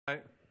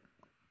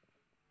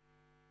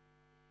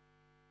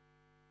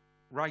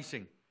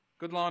racing.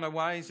 Good line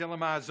away.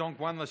 Zelamar Zonk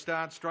won the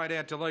start, straight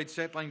out to lead,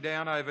 settling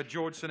down over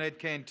George Sinet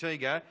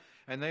Cantiga.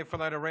 And there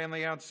followed around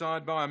the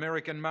outside by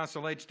American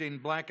Muscle, etched in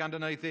black.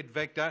 Underneath it,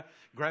 Vector.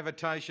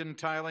 Gravitation,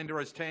 tail into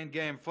his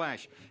Tangam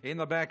Flash. In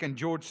the back, and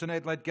George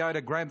Sinet let go to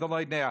grab the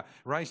lead now.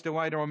 Raced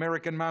away to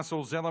American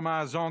Muscle,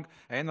 Zelamar Zonk,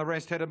 and the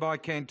rest headed by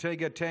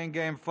Cantiga,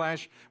 Tangam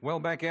Flash. Well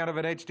back out of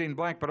it, etched in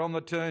black, but on the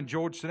turn,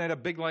 George Sinet, a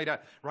big leader.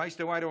 Raced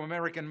away to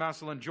American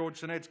Muscle, and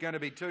George Sinet's going to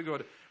be too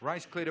good.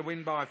 Race clear to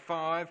win by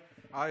 5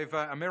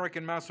 over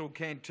American Muscle,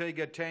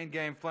 Cantiga,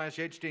 Tangam Flash,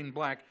 etched in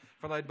black,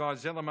 followed by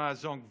Zelamar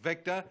Zonk,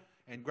 Vector,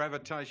 and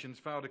Gravitations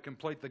failed to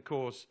complete the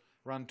course,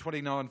 run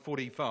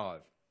 29.45.